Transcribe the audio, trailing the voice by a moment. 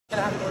Can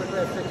I have an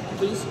autograph picture,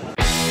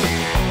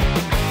 please?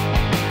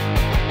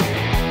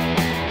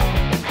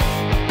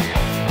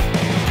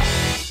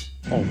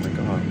 Oh my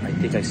God, I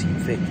think I see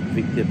Vic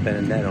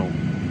Dibitetto.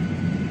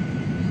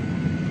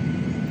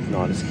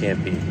 No, this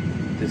can't be.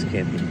 This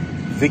can't be.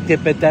 Vic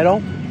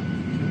Dibitetto?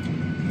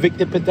 Vic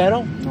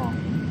Dibitetto? No.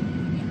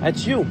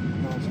 That's you.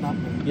 No, it's not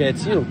me. Yeah,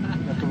 it's you.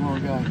 Got the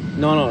wrong guy.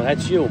 No,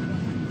 that's you.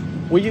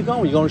 Where you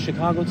going? You going to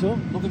Chicago too?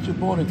 Look at your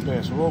boarding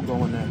pass. We're all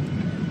going there.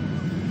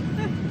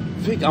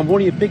 Vic, I'm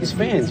one of your biggest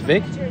fans,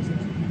 Vic.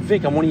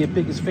 Vic, I'm one of your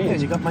biggest Yeah,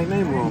 fans. you got my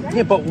name wrong.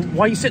 Yeah, but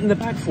why are you sitting in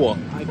the back for?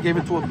 I gave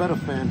it to a better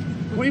fan.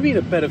 What do you mean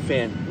a better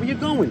fan? Where you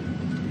going?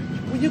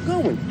 Where you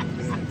going?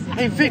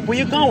 Hey, Vic, where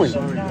you going?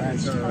 Sorry,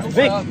 guys.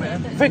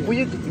 Vic,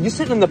 you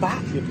sitting in the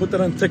back? You put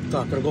that on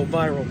TikTok. It'll go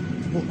viral.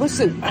 Well,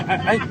 listen,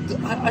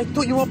 I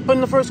thought you were up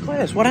in the first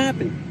class. What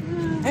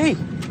happened? Hey,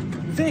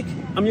 Vic,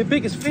 I'm your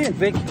biggest fan,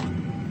 Vic.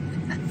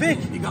 Vic.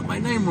 You got my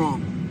name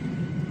wrong.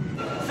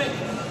 Vic,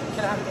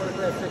 can I have an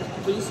autograph picture,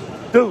 please?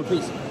 Dude,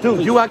 Please. dude,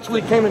 Please. you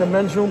actually came in the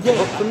men's room to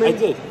look for me? I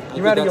did.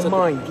 You're out of your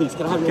mind. Please,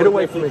 can I have your Get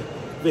away autograph, from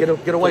me.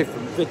 Vic? Get away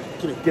from me. Vic,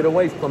 give me. Get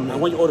away from me. I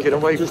want your autograph.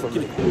 Get away Just from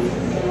give me.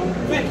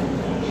 Vic,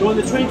 you on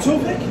the train too,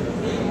 Vic?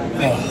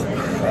 Vic,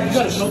 you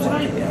got a show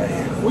tonight?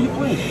 Where you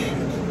playing?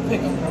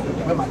 Vic,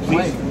 Where am I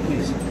playing?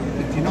 please.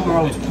 If you know where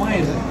I was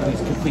playing,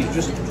 please,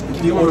 just...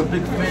 If you were a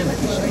big fan like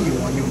you say you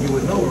are, you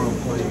would know where I'm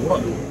playing.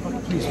 What?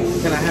 Please,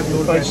 Can I have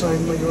your if I autograph?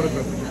 sign my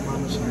autograph, I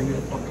promise I ain't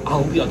gonna fucking...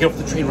 I'll get off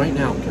the train right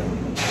now.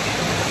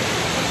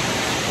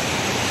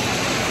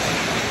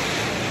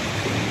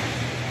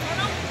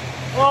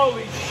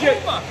 Holy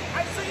shit!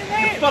 I see your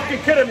name. You're fucking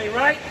kidding me,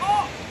 right?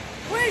 Oh,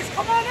 please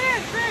come on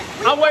in, Vic.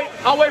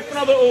 I'll wait for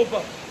another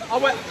Uber.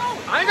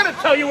 I ain't gonna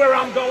tell you where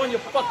I'm going, you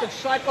fucking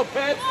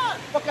psychopath.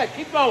 Okay,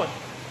 keep going.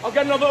 I'll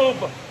get another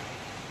Uber.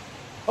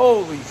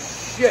 Holy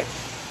shit.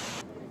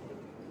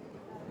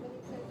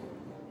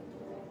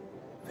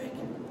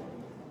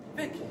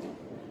 Vic.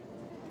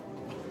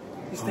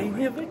 You staying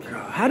here, Vic?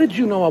 How did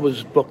you know I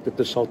was booked at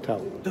this hotel?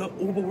 The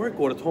Uber work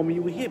order told me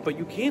you were here, but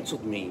you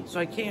canceled me,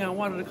 so I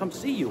wanted to come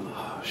see you.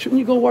 Shouldn't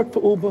you go work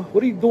for Uber?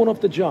 What are you doing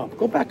off the job?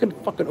 Go back in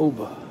fucking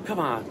Uber. Come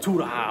on,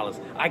 $2.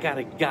 I got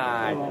a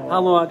guy.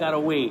 How long I gotta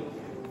wait?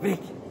 Vic,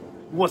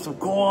 you want some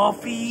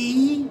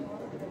coffee?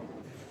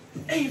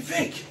 Hey,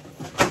 Vic.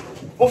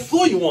 What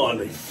floor you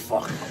on?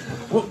 Fuck.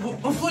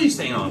 What floor you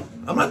staying on?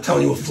 I'm not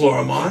telling you what floor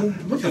I'm on.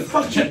 What the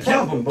fuck's your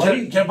problem,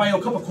 buddy? Can I buy you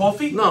a cup of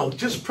coffee? No,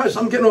 just press.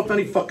 I'm getting off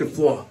any fucking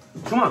floor.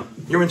 Come on.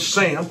 You're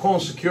insane. I'm calling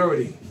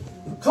security.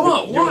 Come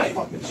on, You're why? a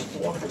fucking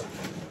stalker.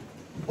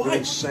 Why? You're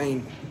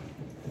insane.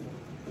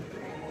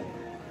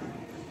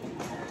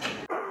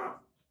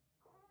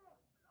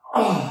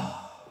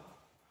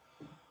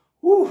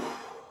 Whew.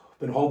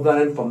 Been holding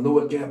that in from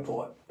Newark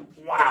Airport.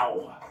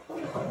 Wow.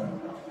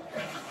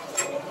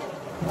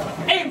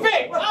 Hey,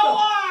 Vic, how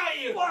are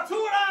you? $2.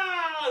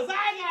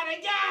 I got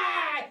a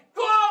guy.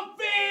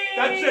 Coffee.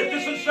 That's it.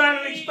 This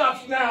insanity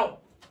stops now.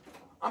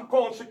 I'm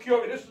calling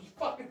security. This is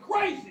fucking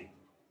crazy.